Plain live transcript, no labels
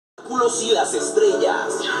espectáculos y las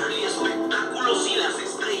estrellas. Charlie, espectáculos y las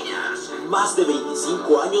estrellas. Más de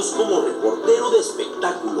 25 años como reportero de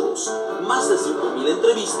espectáculos. Más de 5,000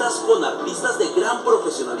 entrevistas con artistas de gran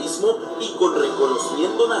profesionalismo y con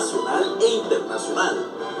reconocimiento nacional e internacional.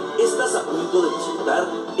 Estás a punto de disfrutar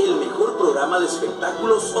el mejor programa de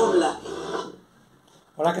espectáculos online.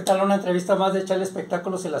 Hola, ¿qué tal? Una entrevista más de Charlie,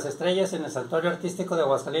 espectáculos y las estrellas en el Santuario Artístico de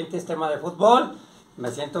Aguascalientes, tema de fútbol. Me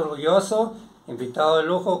siento orgulloso. Invitado de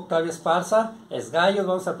lujo, Octavio Esparza, es gallo.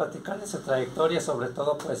 Vamos a platicar de su trayectoria, sobre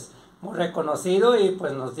todo pues muy reconocido, y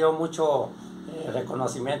pues nos dio mucho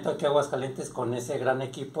reconocimiento aquí a Aguascalientes con ese gran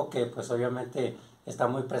equipo que pues obviamente está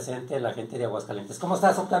muy presente la gente de Aguascalientes. ¿Cómo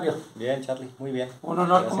estás, Octavio? Bien, Charlie, muy bien. Un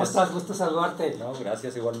honor, Gracias. ¿Cómo estás? Gusto saludarte. No,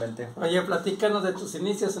 gracias igualmente. Oye, platícanos de tus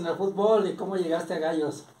inicios en el fútbol y cómo llegaste a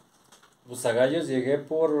Gallos. Pues a Gallos llegué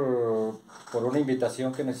por una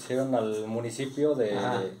invitación que nos hicieron al municipio de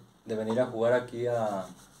venir a jugar aquí al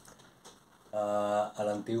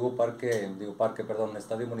antiguo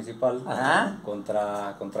estadio municipal.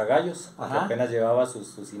 Contra Gallos, que apenas llevaba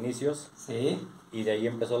sus inicios. Sí. Y de ahí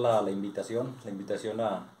empezó la invitación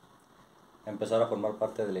a empezar a formar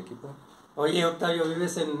parte del equipo. Oye, Octavio,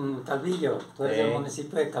 vives en Calvillo, tú eres del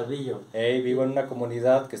municipio de Calvillo. Vivo en una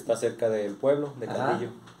comunidad que está cerca del pueblo de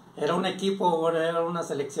Calvillo. ¿Era un equipo o era una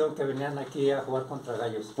selección que venían aquí a jugar contra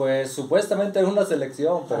Gallos? Pues supuestamente era una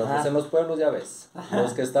selección, pero pues en los pueblos ya ves.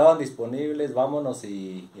 Los que estaban disponibles, vámonos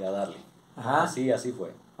y a darle. Así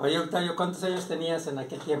fue. Oye, Octavio, ¿cuántos años tenías en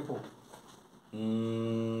aquel tiempo?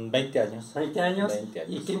 20 años. ¿20 años? 20 años.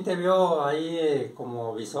 ¿Y quién te vio ahí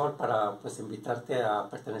como visor para pues invitarte a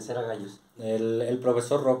pertenecer a Gallos? El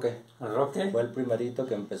profesor Roque. ¿El Roque? Fue el primerito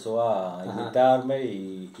que empezó a invitarme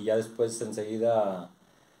y ya después enseguida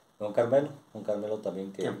don Carmelo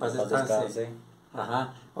también, que en paz descanse.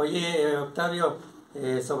 Oye, Octavio,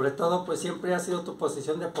 sobre todo pues siempre ha sido tu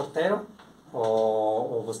posición de portero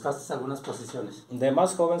o buscaste algunas posiciones. De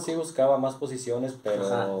más joven sí buscaba más posiciones,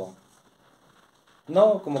 pero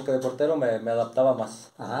no, como que de portero me adaptaba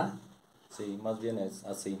más. Sí, más bien es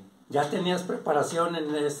así. ¿Ya tenías preparación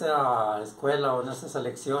en esa escuela o en esa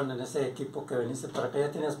selección, en ese equipo que viniste para acá?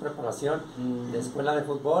 ¿Ya tenías preparación de escuela de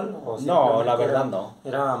fútbol? ¿O no, la verdad no.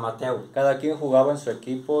 Era amateur. Cada quien jugaba en su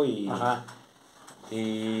equipo y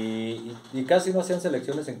casi no hacían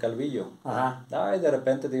selecciones en Calvillo. De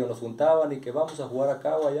repente nos juntaban y que vamos a jugar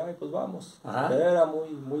acá o allá y pues vamos. Pero era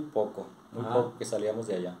muy poco que salíamos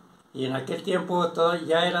de allá. ¿Y en aquel tiempo todo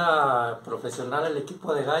ya era profesional el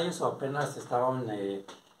equipo de Gallos o apenas estaban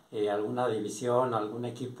alguna división, algún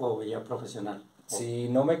equipo ya profesional? Si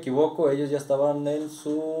no me equivoco, ellos ya estaban en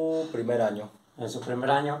su primer año. ¿En su primer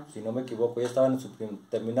año? Si no me equivoco, ya estaban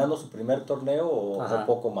terminando su primer torneo o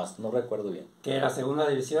poco más, no recuerdo bien. ¿Qué era, segunda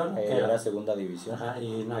división? Era segunda división.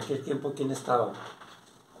 ¿Y en aquel tiempo quién estaba?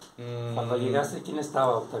 Cuando llegaste, ¿quién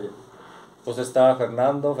estaba, Octavio? Pues estaba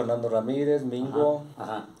Fernando Ramírez, Mingo,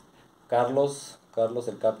 Carlos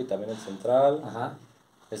el Capi, también el central.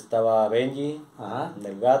 Estaba Benji,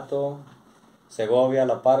 el Gato, Segovia,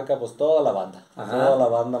 La Parca, pues toda la banda. Toda la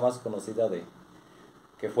banda más conocida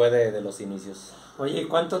que fue de los inicios. Oye, ¿y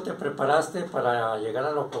cuánto te preparaste para llegar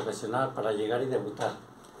a lo profesional, para llegar y debutar?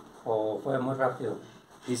 ¿O fue muy rápido?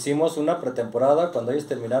 Hicimos una pretemporada cuando ellos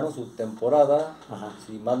terminaron su temporada.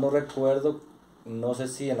 Si mal no recuerdo, no sé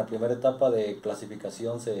si en la primera etapa de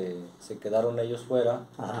clasificación se quedaron ellos fuera.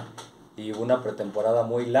 Y hubo una pretemporada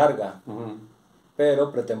muy larga.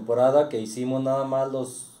 Pero pretemporada que hicimos nada más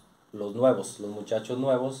los nuevos, los muchachos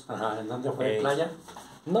nuevos. ¿En dónde fue? ¿En playa?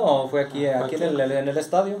 No, fue aquí en el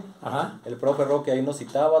estadio. El profe Roque ahí nos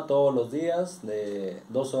citaba todos los días de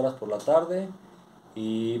 2 horas por la tarde.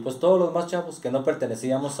 Y pues todos los más chavos que no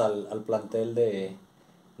pertenecíamos al plantel de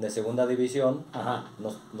segunda división,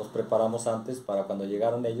 nos preparamos antes para cuando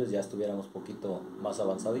llegaron ellos ya estuviéramos poquito más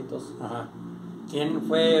avanzaditos. ¿Quién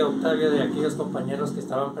fue, Octavio, de aquellos compañeros que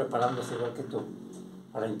estaban preparándose igual que tú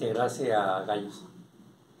para integrarse a Gallos?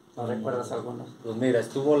 ¿No recuerdas algunos? Pues mira,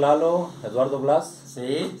 estuvo Lalo, Eduardo Blas.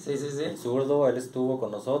 Sí. El zurdo, él estuvo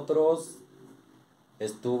con nosotros.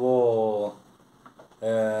 Estuvo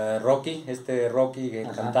Rocky,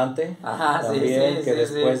 el cantante. También, que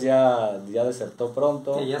después ya desertó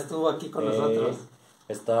pronto. Que ya estuvo aquí con nosotros.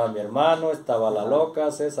 Estaba mi hermano, estaba La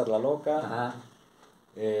Loca, César La Loca.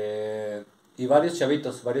 Y varios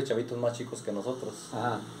chavitos más chicos que nosotros.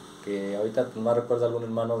 Que ahorita no recuerdo algún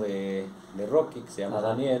hermano de Rocky, que se llama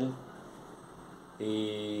Daniel.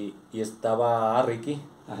 Y estaba Ricky.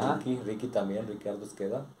 Ricky también, Ricardo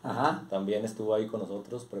Esqueda. También estuvo ahí con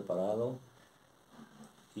nosotros, preparado.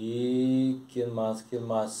 ¿Y quién más?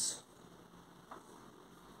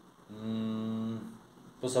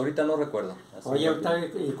 Pues ahorita no recuerdo. Oye, Octavio,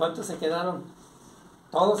 ¿y cuántos se quedaron?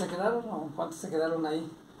 ¿Todos se quedaron o cuántos se quedaron ahí?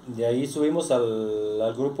 De ahí subimos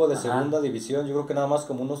al grupo de segunda división, yo creo que nada más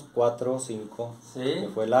como unos 4 o 5. Sí. Que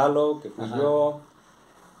fue Lalo, que fui yo,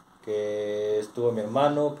 que estuvo mi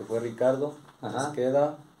hermano, que fue Ricardo,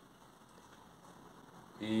 queda.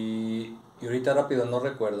 Y ahorita rápido no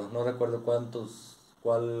recuerdo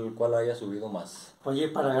cuál haya subido más. Oye,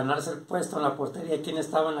 para ganarse el puesto en la portería, ¿quién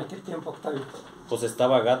estaba en aquel tiempo, Octavio? Pues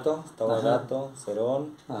estaba Gato,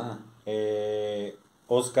 Cerón,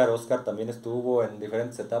 Oscar también estuvo en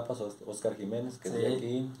diferentes etapas, Oscar Jiménez, que es de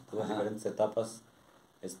aquí, estuvo en diferentes etapas,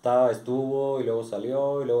 estuvo y luego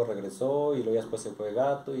salió y luego regresó y luego después se fue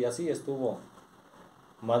Gato y así estuvo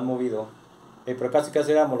más movido, pero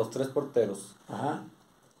casi éramos los 3 porteros.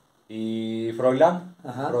 Y Froilán,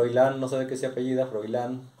 no sé de qué se apellida,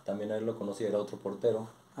 Froilán, también él lo conocí, era otro portero,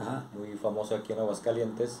 muy famoso aquí en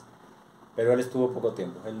Aguascalientes. Pero él estuvo poco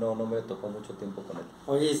tiempo, él no me tocó mucho tiempo con él.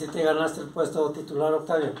 Oye, ¿y si te ganaste el puesto titular,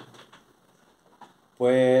 Octavio?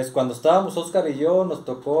 Pues cuando estábamos Oscar y yo nos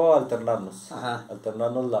tocó alternarnos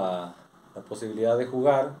la posibilidad de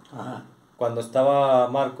jugar. Cuando estaba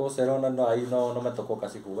Marcos, ahí no me tocó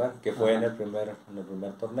casi jugar, que fue en el primer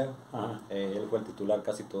torneo. Él fue el titular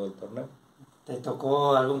casi todo el torneo. ¿Te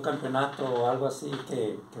tocó algún campeonato o algo así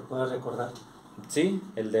que puedas recordar? Sí,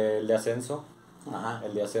 el de ascenso.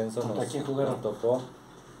 El de ascenso ¿Contra quién jugaron? Nos tocó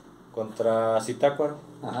contra Zitácuaro.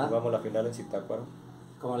 Jugamos la final en Zitácuaro.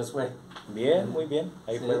 ¿Cómo les fue? Bien, muy bien.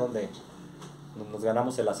 Ahí fue donde nos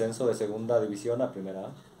ganamos el ascenso de segunda división a primera A.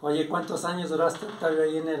 Oye, ¿cuántos años duraste, Octavio,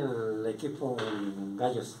 ahí en el equipo en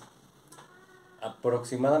Gallos?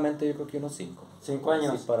 Aproximadamente yo creo que unos 5. 5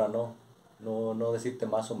 años. Sí, para no decirte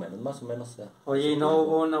más o menos. Oye, ¿y no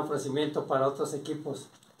hubo un ofrecimiento para otros equipos?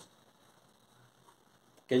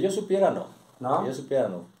 Que yo supiera, no. ¿No? Que yo supiera,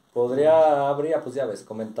 no. Habría, pues ya ves,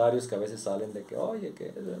 comentarios que a veces salen de que, oye,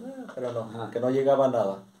 pero no, que no llegaba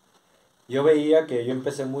nada. Yo veía que yo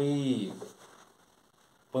empecé muy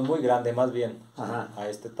grande, más bien, a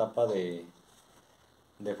esta etapa de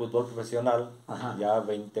fútbol profesional, ya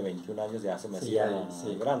 20, 21 años, ya se me hacía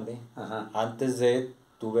grande. Antes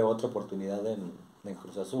tuve otra oportunidad en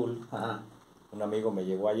Cruz Azul. Un amigo me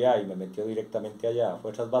llegó allá y me metió directamente allá a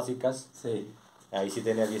Fuerzas Básicas. Ahí sí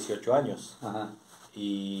tenía 18 años.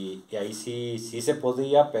 Y ahí sí se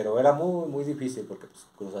podía, pero era muy, muy difícil porque pues,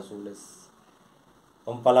 Cruz Azul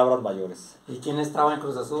son palabras mayores. ¿Y quién estaba en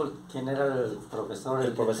Cruz Azul? ¿Quién era el profesor?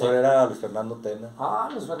 El profesor era Luis Fernando Tena.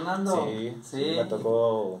 Luis Fernando. Sí, me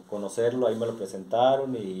tocó conocerlo, ahí me lo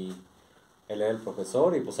presentaron y él era el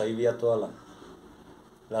profesor y pues ahí vi a toda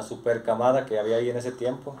la super camada que había ahí en ese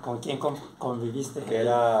tiempo. ¿Con quién conviviste? Que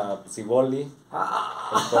era Siboldi, el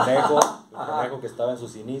conejo que estaba en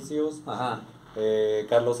sus inicios,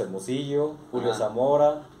 Carlos Hermosillo, Julio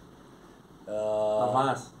Zamora,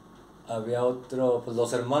 más. Había otro, pues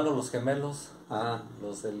los hermanos, los gemelos,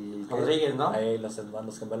 Rodríguez, ¿no? Los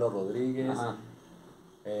hermanos gemelos Rodríguez.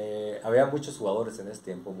 Había muchos jugadores en ese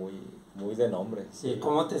tiempo, muy, muy de nombre. ¿Y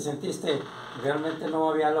cómo te sentiste? ¿Realmente no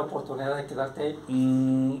había la oportunidad de quedarte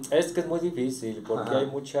ahí? Es que es muy difícil, porque hay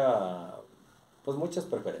muchas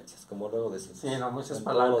preferencias, como luego decimos. Sí, muchas en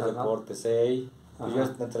palabras, todos los deportes, yo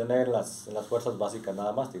entrené en las fuerzas básicas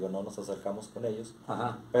nada más, no nos acercamos con ellos,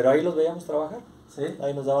 pero ahí los veíamos trabajar.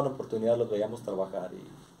 Ahí nos daban oportunidad, los veíamos trabajar.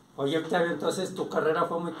 Oye, Octavio, entonces tu carrera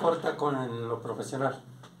fue muy corta con lo profesional.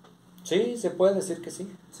 Sí, se puede decir que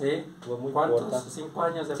sí. Sí. Fue muy ¿Cuántos? corta. 5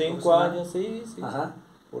 años de 5 años, sí.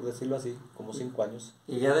 Por decirlo así, como 5 Sí. años.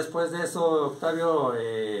 Y ya después de eso, Octavio,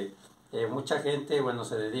 mucha gente,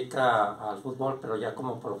 se dedica al fútbol, pero ya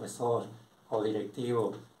como profesor o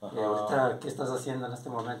directivo. Ahorita, ¿qué estás haciendo en este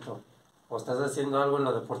momento? ¿O estás haciendo algo en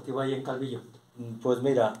lo deportivo ahí en Calvillo? Pues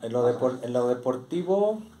mira, en lo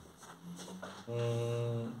deportivo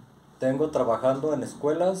tengo trabajando en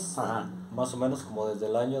escuelas más o menos como desde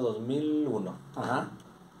el año 2001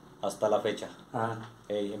 hasta la fecha.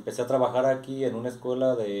 Empecé a trabajar aquí en una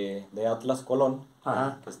escuela de Atlas Colón,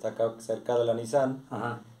 que está acá cerca de la Nissan.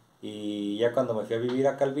 Y ya cuando me fui a vivir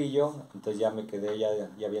a Calvillo, entonces ya me quedé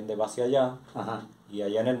ya bien de base allá. Y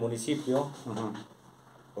allá en el municipio,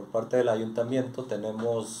 por parte del ayuntamiento,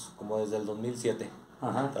 tenemos como desde el 2007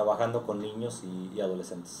 trabajando con niños y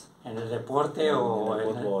adolescentes. ¿En el deporte o en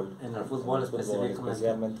el fútbol? En el fútbol específicamente.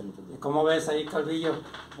 Especialmente en el fútbol. ¿Y cómo ves ahí, Calvillo?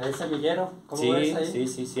 ¿Hay semillero? ¿Cómo ves ahí?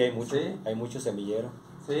 Sí, hay mucho semillero.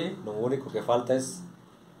 Sí. Lo único que falta es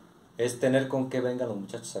tener con qué vengan los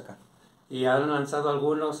muchachos acá. Y han lanzado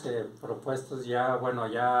algunos propuestos ya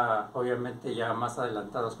obviamente ya más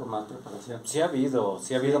adelantados con más preparación. Sí ha habido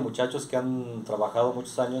muchachos que han trabajado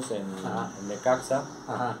muchos años en Necaxa.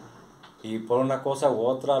 Y por una cosa u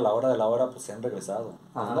otra, a la hora de la hora, pues se han regresado.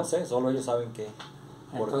 Pues no sé, solo ellos saben qué,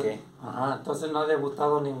 por qué. Entonces no ha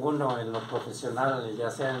debutado ninguno en lo profesional,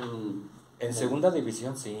 ya sea en segunda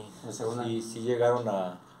división, sí. En segunda. Sí llegaron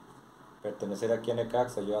a pertenecer aquí a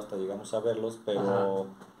Necaxa, yo hasta llegamos a verlos, pero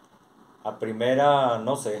a primera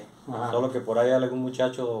no sé. Solo que por ahí hay algún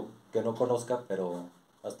muchacho que no conozca, pero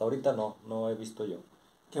hasta ahorita no he visto yo.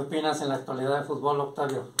 ¿Qué opinas en la actualidad del fútbol,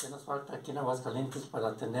 Octavio? ¿Qué nos falta aquí en Aguascalientes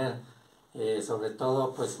para tener, sobre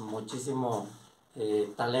todo, pues muchísimo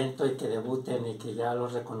talento y que debuten y que ya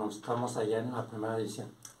los reconozcamos allá en la primera división?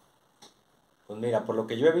 Pues mira, por lo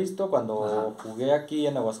que yo he visto, cuando jugué aquí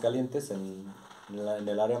en Aguascalientes, en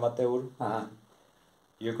el área amateur,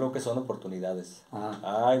 yo creo que son oportunidades.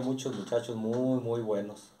 Hay muchos muchachos muy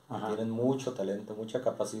buenos, tienen mucho talento, mucha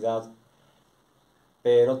capacidad,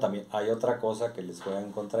 pero también hay otra cosa que les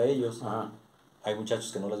juegan contra ellos. Hay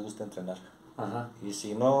muchachos que no les gusta entrenar. Y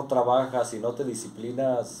si no trabajas, si no te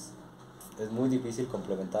disciplinas, es muy difícil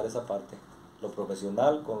complementar esa parte, lo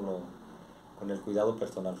profesional con el cuidado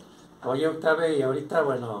personal. Oye, Octavio, y ahorita,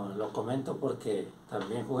 bueno, lo comento porque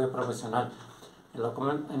también jugué profesional.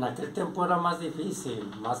 En aquel tiempo era más difícil,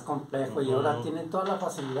 más complejo, y ahora tienen toda la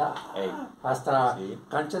facilidad, hasta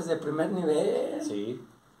canchas de primer nivel.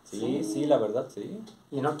 Sí, la verdad, sí.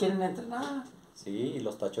 Y no quieren entrenar. Sí, y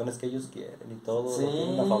los tachones que ellos quieren y todo, lo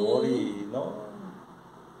tienen a favor y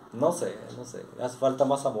no sé. Hace falta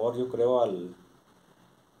más amor, yo creo,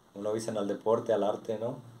 como dicen, al deporte, al arte,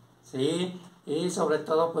 ¿no? Sí, y sobre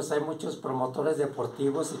todo, pues hay muchos promotores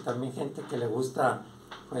deportivos y también gente que le gusta,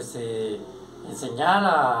 pues, enseñar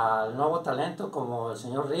al nuevo talento, como el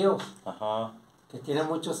señor Ríos. Que tiene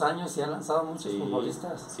muchos años y ha lanzado muchos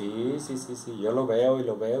futbolistas. Sí, yo lo veo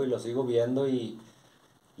y lo sigo viendo y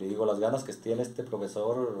le digo las ganas que tiene este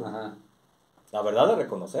profesor, la verdad de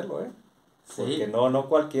reconocerlo, porque no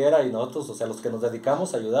cualquiera, y nosotros, o sea, los que nos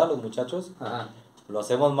dedicamos a ayudar a los muchachos, lo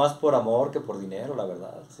hacemos más por amor que por dinero, la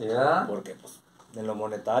verdad. Sí, ¿verdad? Porque pues en lo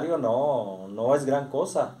monetario no es gran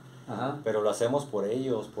cosa, pero lo hacemos por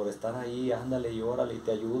ellos, por estar ahí, ándale y órale y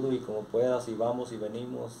te ayudo y como puedas y vamos y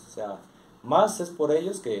venimos, o sea, más es por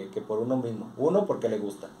ellos que por uno mismo. Uno porque le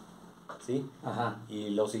gusta, ¿sí? Y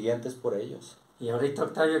lo siguiente es por ellos. Y ahorita,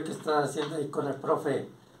 Octavio, ¿qué estás haciendo ahí con el profe?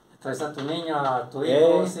 ¿Traes a tu niño, a tu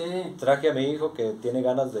hijo? Sí. Traje a mi hijo que tiene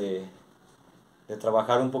ganas de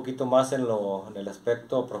trabajar un poquito más en el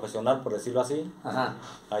aspecto profesional, por decirlo así.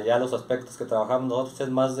 Allá los aspectos que trabajamos nosotros es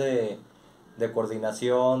más de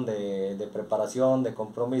coordinación, de preparación, de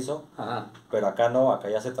compromiso. Pero acá no, acá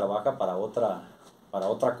ya se trabaja para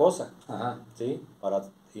otra cosa, ¿sí? Para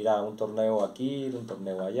ir a un torneo aquí, un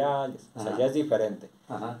torneo allá, o sea, ya es diferente.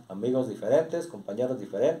 Amigos diferentes, compañeros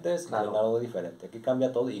diferentes, entrenador diferente. Aquí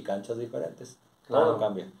cambia todo y canchas diferentes. Todo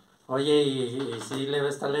cambia. Oye, ¿y si le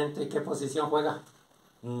ves talento y qué posición juega?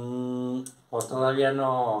 ¿O todavía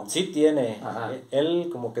no? Sí tiene. Él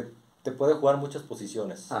como que te puede jugar muchas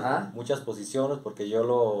posiciones. Muchas posiciones porque yo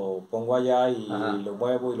lo pongo allá y lo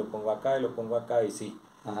muevo y lo pongo acá y lo pongo acá y sí.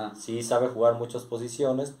 Sí sabe jugar muchas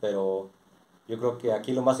posiciones, pero yo creo que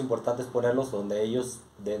aquí lo más importante es ponerlos donde ellos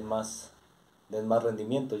den más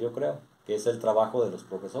rendimiento, yo creo, que es el trabajo de los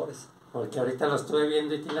profesores. Porque ahorita lo estuve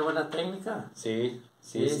viendo y tiene buena técnica. Sí,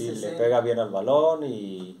 le pega bien al balón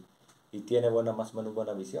y tiene más o menos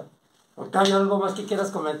buena visión. Octavio, ¿algo más que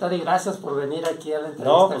quieras comentar? Y gracias por venir aquí a la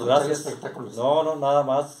entrevista. No, pues gracias. No, nada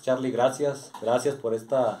más, Charlie, gracias por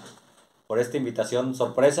esta invitación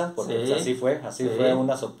sorpresa, porque así fue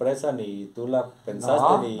una sorpresa, ni tú la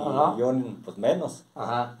pensaste, ni yo pues menos.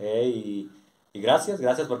 Y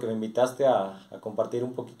gracias porque me invitaste a compartir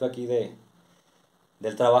un poquito aquí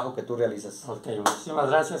del trabajo que tú realizas. Ok, muchísimas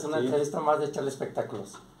gracias, una entrevista más de Charlie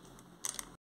Espectáculos.